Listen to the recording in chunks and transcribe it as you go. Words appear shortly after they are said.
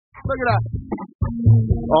Look at that.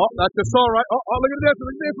 Oh, that's the song, right? Oh, look at this.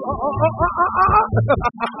 Look at this.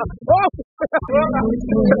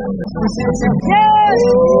 Yes!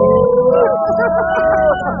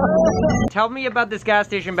 Tell me about this gas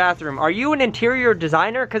station bathroom. Are you an interior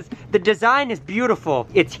designer? Because the design is beautiful.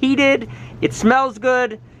 It's heated. It smells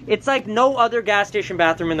good. It's like no other gas station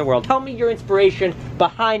bathroom in the world. Tell me your inspiration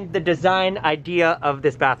behind the design idea of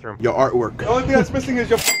this bathroom. Your artwork. The only thing that's missing is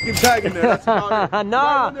your fucking tag in there. That's about it.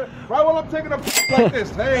 Nah. Right when I'm taking a like this.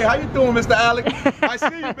 Hey, how you doing, Mr. Alec? I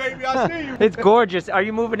see you, baby. I see you. It's gorgeous. Are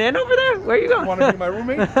you moving in over there? Where are you going? Want to be my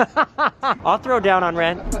roommate? I'll throw down on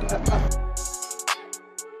rent.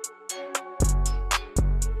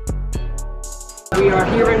 We are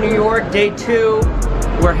here in New York, day 2.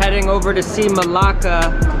 We're heading over to see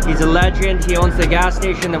Malaka. He's a legend. He owns the gas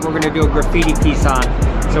station that we're gonna do a graffiti piece on.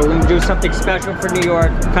 So we're gonna do something special for New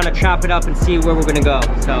York, kind of chop it up and see where we're gonna go.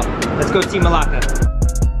 So let's go see Malaka.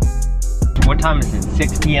 What time is it?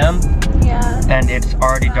 6 p.m.? Yeah. And it's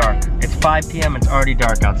already dark. It's 5 p.m. It's already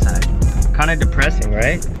dark outside. Kind of depressing,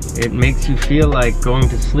 right? It makes you feel like going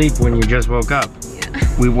to sleep when you just woke up.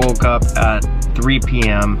 Yeah. We woke up at 3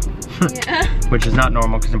 p.m. Yeah. Which is not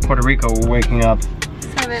normal because in Puerto Rico we're waking up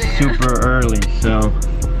super early, so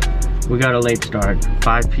we got a late start.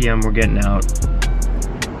 5 p.m. we're getting out.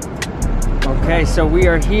 Okay, so we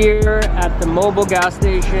are here at the Mobil gas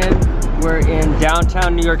station. We're in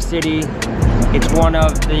downtown New York City. It's one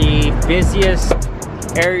of the busiest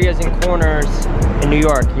areas and corners in New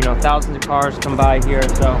York. You know, thousands of cars come by here,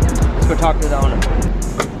 so let's go talk to the owner.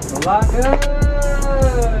 Malaka!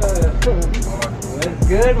 What's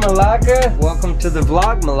good, Malaka? Welcome to the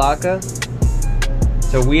vlog, Malaka.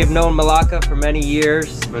 So we have known Malaka for many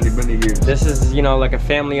years. Many years. This is, you know, like a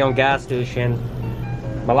family-owned gas station.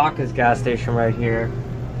 Malaka's gas station right here.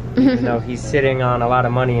 Even though he's sitting on a lot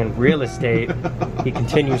of money in real estate, he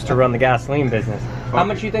continues to run the gasoline business. How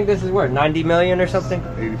much do you think this is worth? 90 million or something?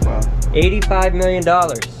 85. $85 million.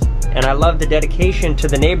 And I love the dedication to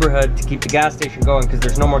the neighborhood to keep the gas station going because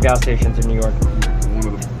there's no more gas stations in New York.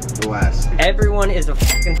 One of the last. Everyone is a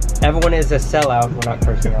sellout. We're not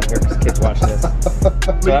cursing out here because kids watch this.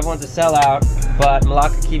 So everyone's a sellout, but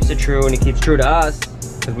Malaka keeps it true and he keeps true to us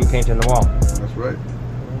because we paint in the wall. That's right.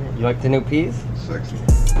 You like the new piece? Sexy.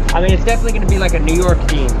 I mean, it's definitely going to be like a New York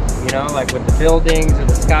theme, you know, like with the buildings or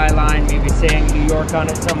the skyline, maybe saying New York on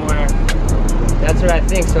it somewhere. That's what I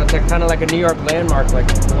think. So it's like, kind of like a New York landmark, like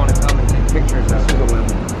people want to come and take pictures of.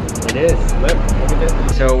 It is. Look at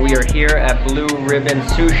this. So we are here at Blue Ribbon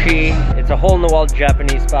Sushi. It's a hole in the wall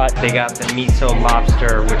Japanese spot. They got the miso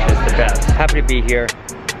lobster, which is the best. Happy to be here.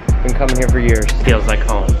 Been coming here for years. Feels like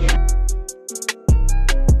home.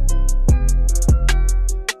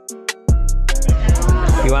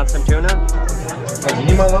 You want some tuna? Thank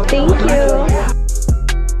you.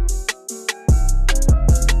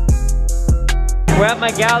 We're at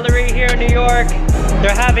my gallery here in New York.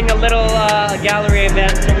 They're having a little gallery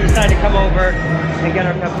event, so we decided to come over and get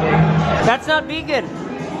our cupcake. That's not vegan.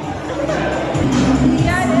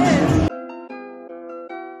 Yeah, it is.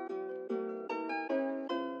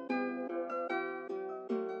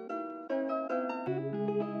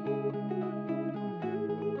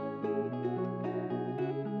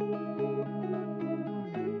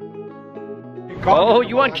 Oh,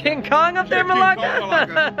 you want King Kong up there, Malaka?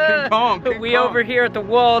 King Kong. We over here at the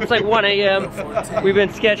wall. It's like 1 a.m. We've been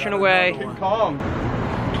sketching away. King Kong.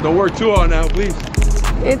 Don't work too hard now, please.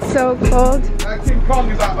 It's so cold. King Kong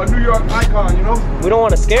is a New York icon, you know? We don't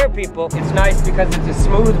want to scare people. It's nice because it's a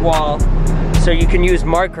smooth wall, so you can use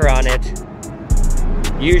marker on it.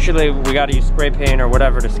 Usually we got to use spray paint or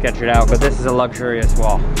whatever to sketch it out, but this is a luxurious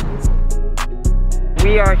wall.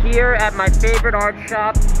 We are here at my favorite art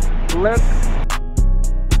shop, Look.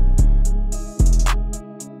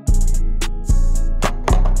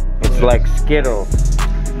 It's like Skittles.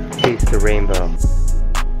 Taste the rainbow.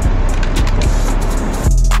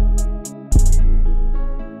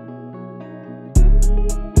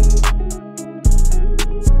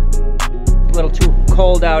 A little too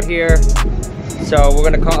cold out here, so we're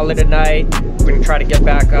gonna call it a night. We're gonna try to get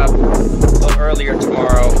back up a little earlier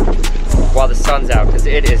tomorrow while the sun's out, because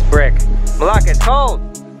it is brick. Malaka, it's cold.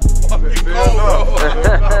 Fair enough.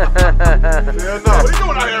 Fair enough. What are you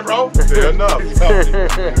doing out here, bro? Fair enough.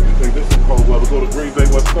 This is cold weather. Go to Green Bay,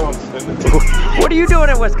 Wisconsin. What are you doing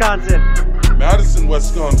in Wisconsin? Madison,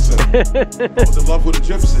 Wisconsin. I was in love with a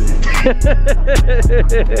gypsy.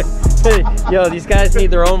 Yo, these guys need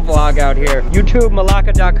their own vlog out here.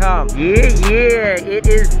 YouTubeMalaka.com. Yeah, it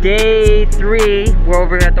is day 3. We're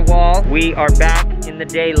over here at the wall. We are back in the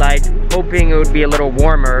daylight, hoping it would be a little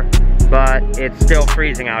warmer, but it's still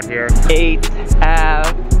freezing out here. 8th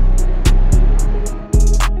Ave.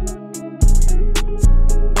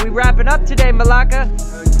 wrapping up today, Malacca?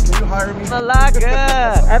 Can you hire me?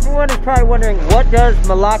 Malacca. Everyone is probably wondering, what does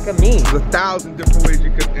Malacca mean? There's 1,000 different ways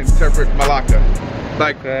you could interpret Malacca.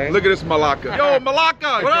 Like, look at this Malacca. Yo,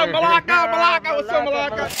 Malacca! What up, Malacca? Malacca, what's up,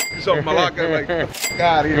 Malacca? So Malacca, like,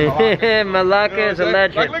 God, here, Malacca. Malacca is a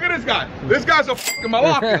legend. Like, look at this guy. This guy's a fucking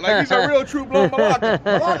Malacca. Like, he's a real true blood Malacca.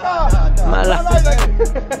 Malacca!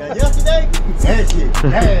 Yesterday, that shit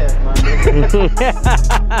bad, my nigga.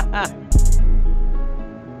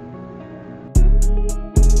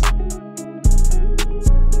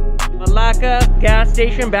 Malacca gas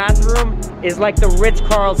station bathroom is like the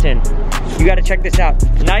Ritz-Carlton. You gotta check this out.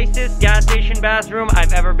 Nicest gas station bathroom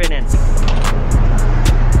I've ever been in.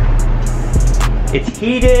 It's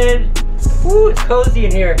heated. Ooh, it's cozy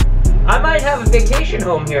in here. I might have a vacation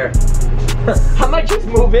home here. I might just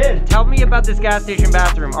move in. Tell me about this gas station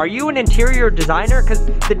bathroom. Are you an interior designer? Because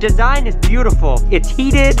the design is beautiful. It's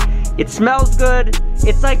heated, it smells good.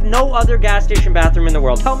 It's like no other gas station bathroom in the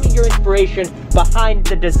world. Tell me your inspiration behind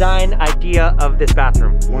the design idea of this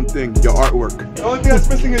bathroom. One thing, your artwork. The only thing that's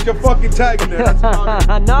missing is your fucking tag in there. That's about it.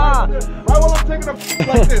 Nah. Right while I'm taking a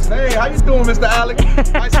like this. Hey, how you doing, Mr. Alec?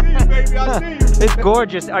 I see you, baby. I see you. It's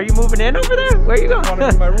gorgeous. Are you moving in over there? Where are you going? Want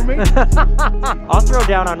to be my roommate? I'll throw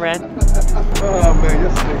down on rent. Oh man,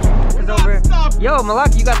 yes. Over. Yo,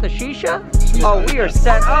 Malacca, you got the shisha? Oh, we are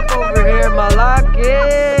set up over here,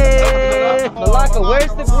 Malacca. Malacca,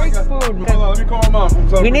 where's the Greek food? Hold on, let me call mom.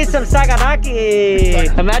 We need some saganaki.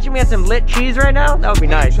 Imagine we had some lit cheese right now. That would be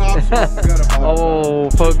nice. Oh,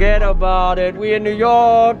 forget about it. We in New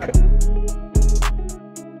York.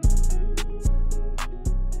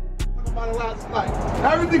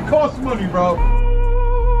 Everything costs money, bro.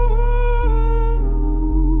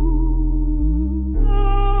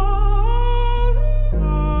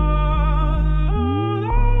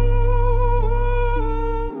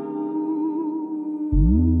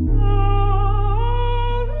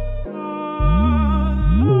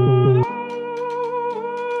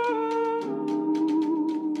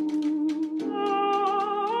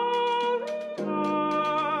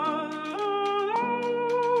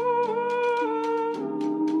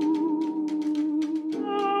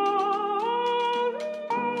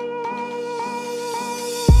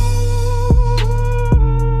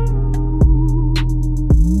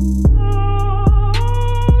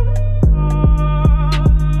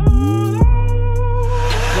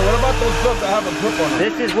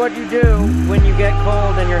 This is what you do when you get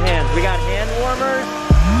cold in your hands. We got hand warmers.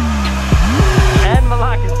 And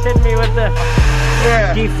Malacca's hitting me with the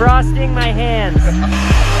defrosting my hands.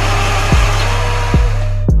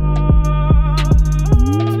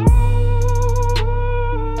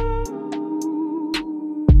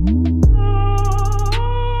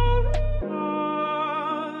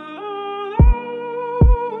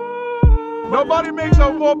 Nobody makes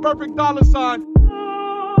a more perfect dollar sign.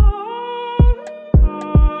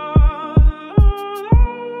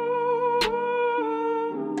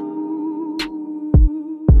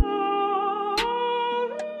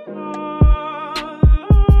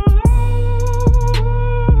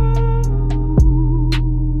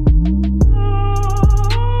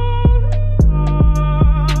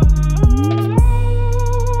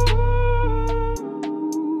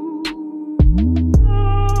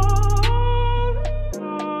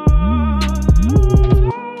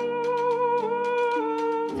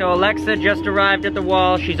 So Alexa just arrived at the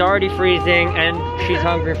wall. She's already freezing and she's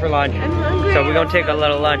hungry for lunch. I'm hungry. So we're gonna take a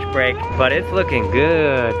little lunch break, but it's looking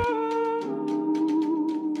good.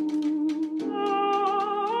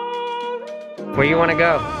 Where you wanna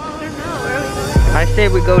go? I don't know. Where are we going? I say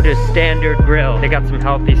we go to Standard Grill. They got some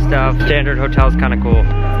healthy stuff. Standard Hotel's kinda cool.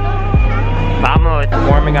 Vamos, it's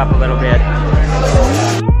warming up a little bit.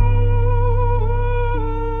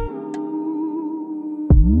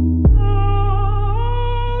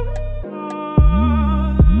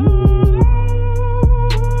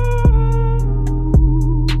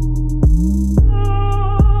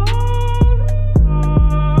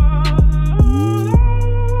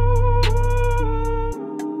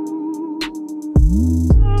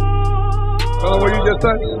 What you just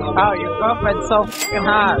said? Oh, your girlfriend's so fucking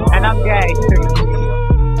hot, and I'm gay.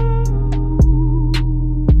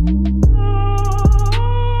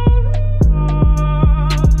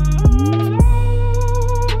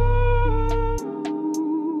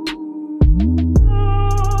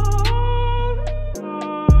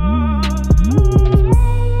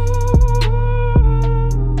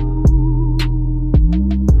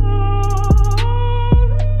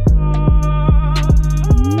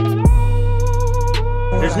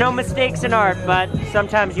 There's no mistakes in art, but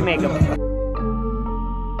sometimes you make them.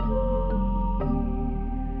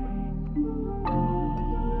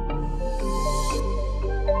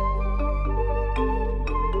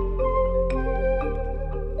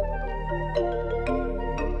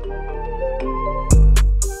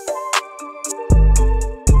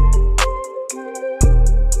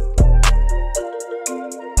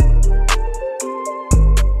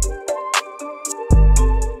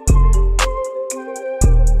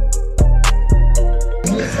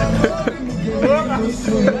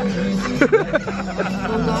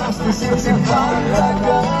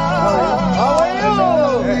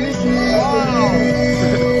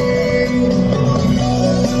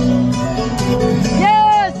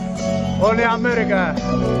 Yes! Only America.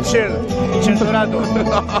 Chill. Censurato.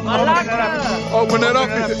 Open it up.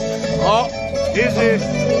 Oh. Easy.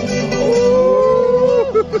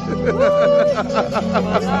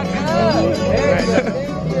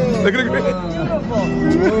 Look at it.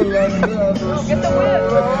 Get the whip.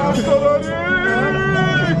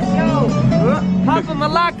 Papa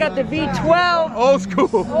Malacca, the V12. Old school.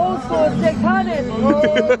 Old school 600.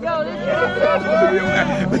 Yo, this shit.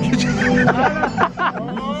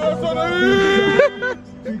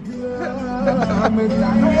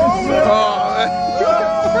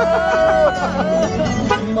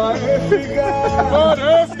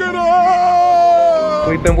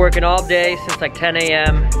 We've been working all day since like 10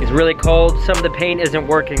 a.m. It's really cold. Some of the paint isn't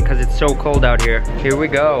working because it's so cold out here. Here we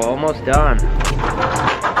go, almost done.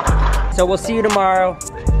 So we'll see you tomorrow.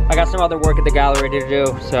 I got some other work at the gallery to do,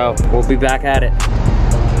 so we'll be back at it.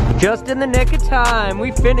 Just in the nick of time,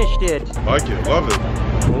 we finished it. Like it, love it.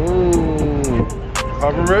 Ooh.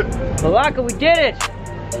 Cover it. Malacca, we did it.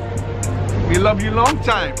 We love you long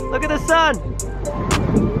time. Look at the sun.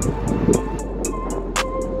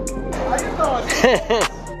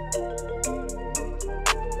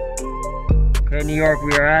 Okay, New York,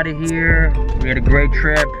 we are out of here. We had a great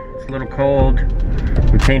trip. It's a little cold.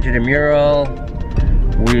 We painted a mural.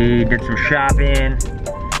 We did some shopping.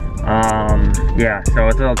 Yeah, so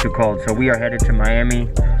it's a little too cold. So we are headed to Miami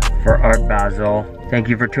for Art Basel. Thank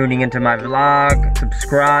you for tuning into my vlog.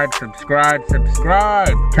 Subscribe, subscribe,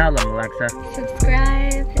 subscribe. Tell them, Alexa.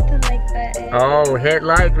 Subscribe, hit the like button. Oh, hit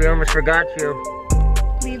like, we almost forgot you.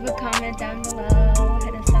 Leave a comment down below.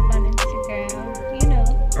 Hit us up on Instagram. You know.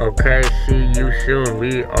 Okay, see you soon.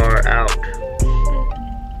 We are out.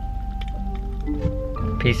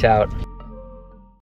 Peace out.